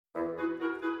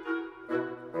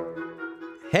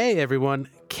Hey everyone,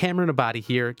 Cameron Abadi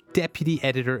here, Deputy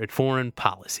Editor at Foreign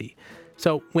Policy.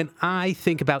 So when I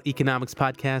think about economics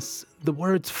podcasts, the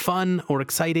words fun or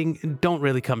exciting don't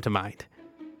really come to mind.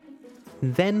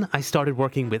 Then I started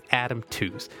working with Adam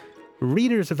Tooze.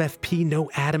 Readers of FP know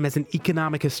Adam as an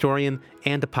economic historian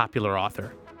and a popular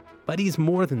author. But he's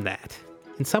more than that.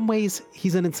 In some ways,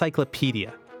 he's an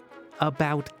encyclopedia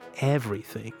about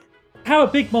everything. How a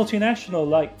big multinational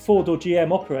like Ford or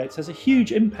GM operates has a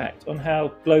huge impact on how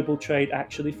global trade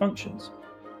actually functions.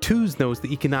 Tooze knows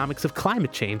the economics of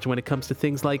climate change when it comes to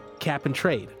things like cap and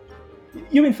trade.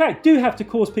 You, in fact, do have to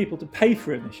cause people to pay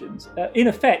for emissions.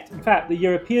 In fact, the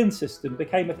European system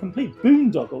became a complete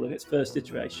boondoggle in its first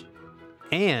iteration.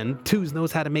 And Tooze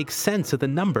knows how to make sense of the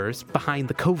numbers behind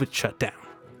the COVID shutdown.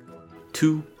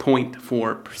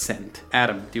 2.4%.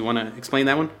 Adam, do you want to explain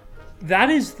that one?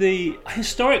 That is the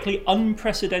historically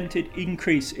unprecedented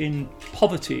increase in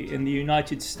poverty in the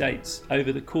United States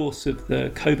over the course of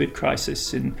the COVID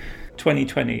crisis in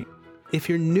 2020. If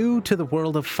you're new to the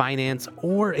world of finance,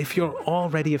 or if you're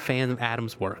already a fan of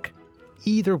Adam's work,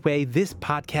 either way, this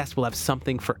podcast will have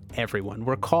something for everyone.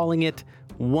 We're calling it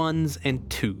Ones and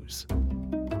Twos.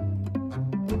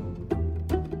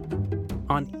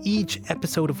 On each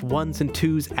episode of Ones and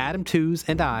Twos, Adam Tooze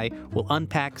and I will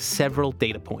unpack several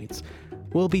data points.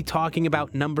 We'll be talking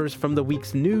about numbers from the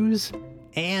week's news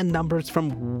and numbers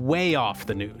from way off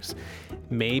the news.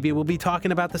 Maybe we'll be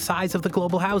talking about the size of the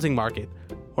global housing market,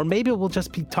 or maybe we'll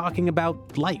just be talking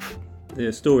about life.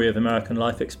 The story of American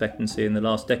life expectancy in the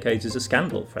last decades is a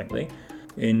scandal, frankly.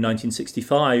 In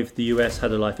 1965, the US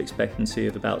had a life expectancy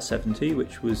of about 70,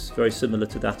 which was very similar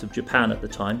to that of Japan at the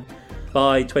time.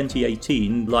 By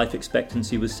 2018, life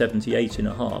expectancy was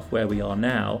 78.5, where we are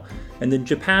now. And in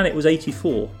Japan, it was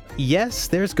 84. Yes,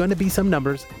 there's going to be some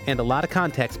numbers and a lot of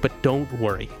context, but don't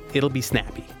worry, it'll be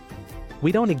snappy.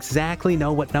 We don't exactly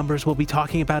know what numbers we'll be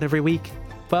talking about every week,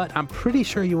 but I'm pretty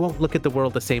sure you won't look at the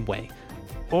world the same way.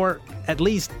 Or at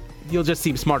least, you'll just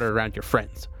seem smarter around your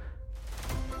friends.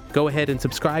 Go ahead and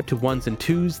subscribe to Ones and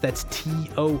Twos. That's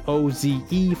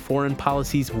TOOZE, Foreign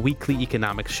Policy's weekly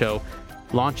economics show,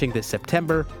 launching this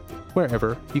September,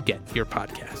 wherever you get your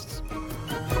podcasts.